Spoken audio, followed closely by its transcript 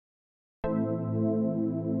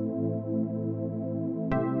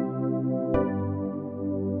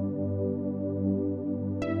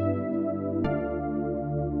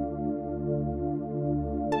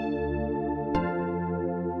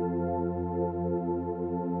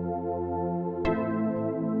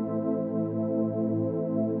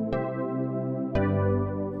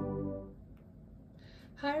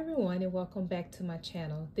welcome back to my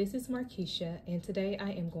channel. This is Markeisha, and today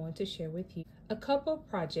I am going to share with you a couple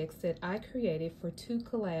projects that I created for 2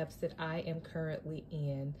 collabs that I am currently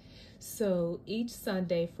in. So each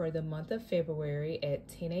Sunday for the month of February at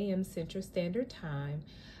 10 a.m. Central Standard Time,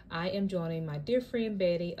 I am joining my dear friend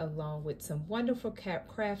Betty along with some wonderful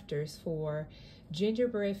crafters for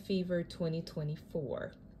Gingerbread Fever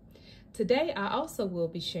 2024. Today, I also will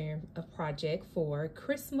be sharing a project for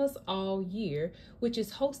Christmas All Year, which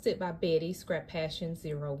is hosted by Betty, Scrap Passion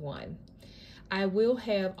 01. I will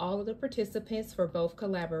have all of the participants for both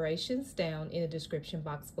collaborations down in the description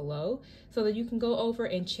box below so that you can go over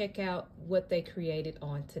and check out what they created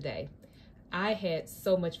on today. I had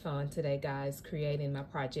so much fun today, guys, creating my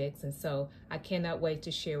projects, and so I cannot wait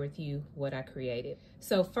to share with you what I created.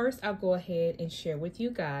 So first, I'll go ahead and share with you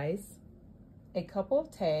guys a couple of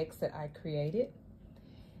tags that I created.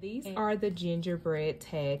 These are the gingerbread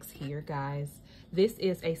tags here, guys. This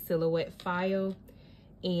is a silhouette file,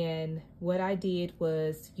 and what I did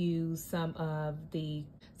was use some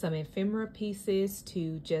ephemera pieces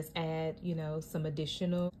to just add, some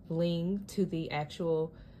additional bling to the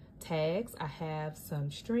actual tags. I have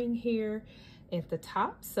some string here at the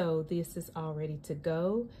top, so this is all ready to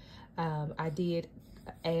go. I did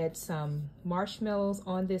add some marshmallows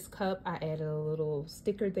on this cup. I added a little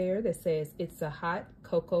sticker there that says it's a hot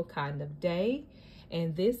cocoa kind of day,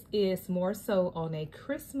 and this is more so on a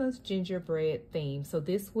Christmas gingerbread theme, so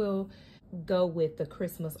this will go with the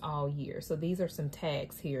Christmas all year. So these are some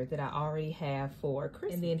tags here that I already have for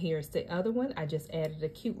Christmas. And then here's the other one. I just added a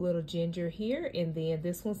cute little ginger here, and then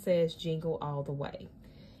this one says jingle all the way,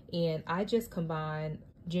 and I just combined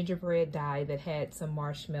gingerbread dye that had some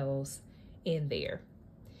marshmallows in there.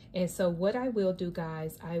 And so what I will do,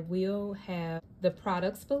 guys, I will have the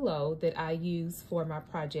products below that I use for my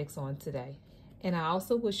projects on today. And I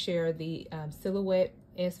also will share the silhouette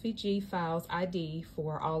SVG files ID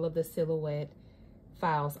for all of the silhouette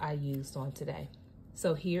files I used on today.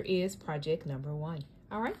 So here is project number 1.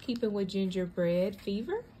 All right, keeping with Gingerbread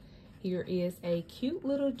Fever, here is a cute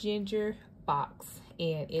little ginger box,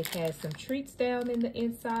 and it has some treats down in the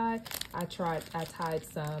inside. I tied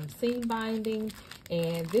some seam binding,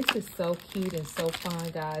 and this is so cute and so fun,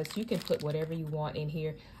 guys. You can put whatever you want in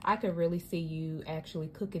here. I could really see you actually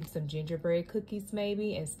cooking some gingerbread cookies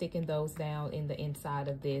maybe and sticking those down in the inside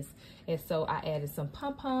of this. And so I added some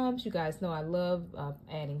pom-poms. You guys know I love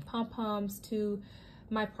adding pom-poms to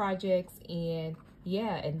my projects, and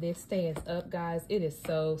yeah, and this stands up, guys. It is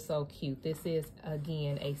so cute. This is,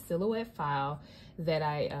 again, a silhouette file that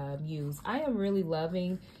I use. I am really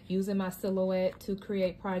loving using my silhouette to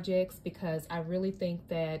create projects because I really think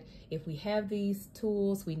that if we have these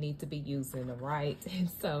tools, we need to be using them, right?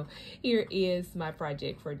 And so here is my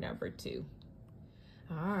project for number 2.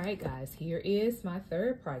 All right, guys, here is my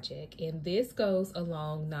 3rd project, and this goes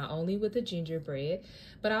along not only with the gingerbread,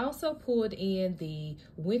 but I also pulled in the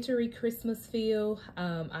wintry Christmas feel.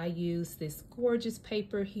 I used this gorgeous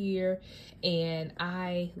paper here, and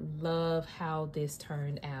I love how this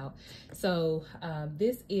turned out. So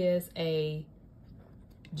this is a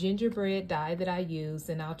gingerbread die that I used,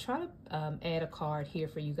 and I'll try to add a card here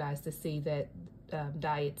for you guys to see that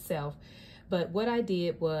die itself. But what I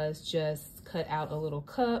did was just cut out a little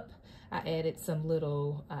cup. I added some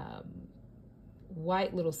little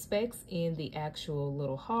white little specks in the actual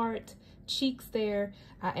little heart cheeks there.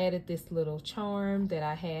 I added this little charm that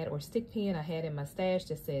I had, or stick pin I had in my stash,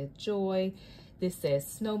 that says joy. This says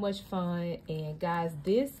so much fun. And guys,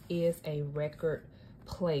 this is a record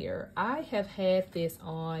player. I have had this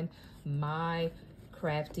on my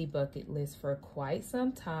crafty bucket list for quite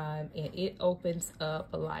some time, and it opens up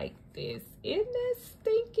like this. Isn't that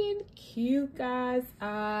stinking cute, guys?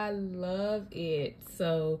 I love it.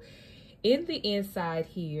 So in the inside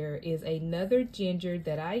here is another ginger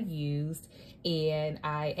that I used, and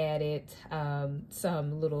I added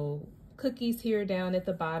some little cookies here down at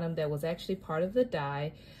the bottom that was actually part of the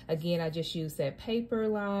die. Again, I just used that paper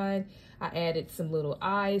line. I added some little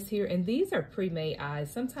eyes here, and these are pre-made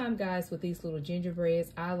eyes. Sometimes, guys, with these little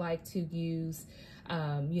gingerbreads, I like to use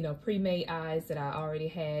pre-made eyes that I already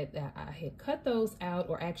had. I had cut those out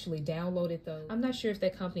or actually downloaded those. I'm not sure if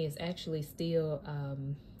that company is actually still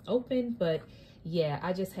open, but yeah,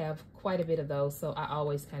 I just have quite a bit of those, so I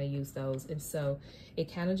always kind of use those. And so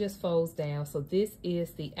it kind of just folds down. So this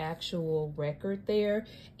is the actual record there,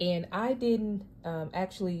 and I didn't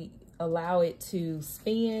actually allow it to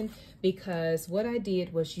spin because what I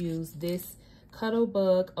did was use this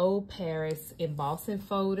Cuttlebug Old Paris embossing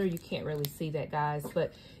folder. You can't really see that, guys,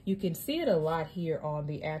 but you can see it a lot here on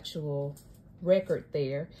the actual record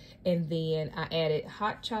there. And then I added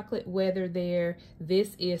hot chocolate weather there.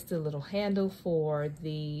 This is the little handle for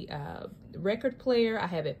the record player. I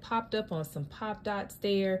have it popped up on some pop dots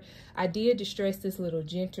there. I did distress this little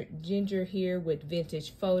ginger here with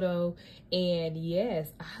vintage photo. And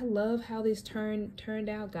yes, I love how this turned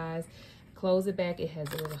out, guys. Close it back. It has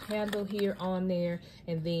a little handle here on there.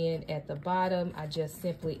 And then at the bottom, I just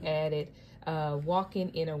simply added walking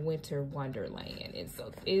in a winter wonderland. And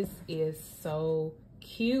so this is so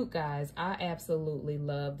cute, guys. I absolutely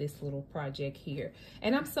love this little project here,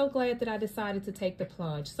 and I'm so glad that I decided to take the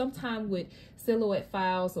plunge. Sometimes with silhouette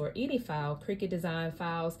files or any file, Cricut design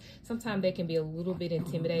files, sometimes they can be a little bit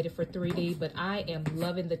intimidated for 3D, but I am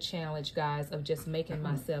loving the challenge, guys, of just making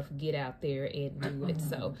myself get out there and do it.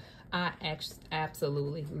 So I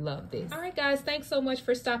absolutely love this. All right, guys, thanks so much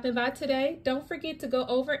for stopping by today. Don't forget to go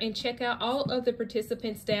over and check out all of the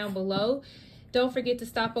participants down below. Don't forget to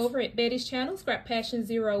stop over at Betty's channel, Scrap Passion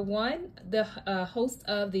 01, the host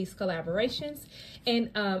of these collaborations. And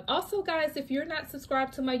also, guys, if you're not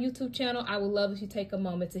subscribed to my YouTube channel, I would love if you take a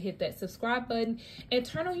moment to hit that subscribe button and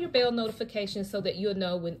turn on your bell notifications so that you'll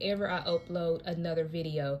know whenever I upload another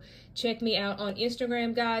video. Check me out on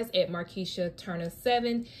Instagram, guys, at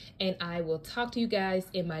MarkeishaTurner7, and I will talk to you guys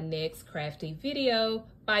in my next crafty video.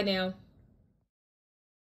 Bye now.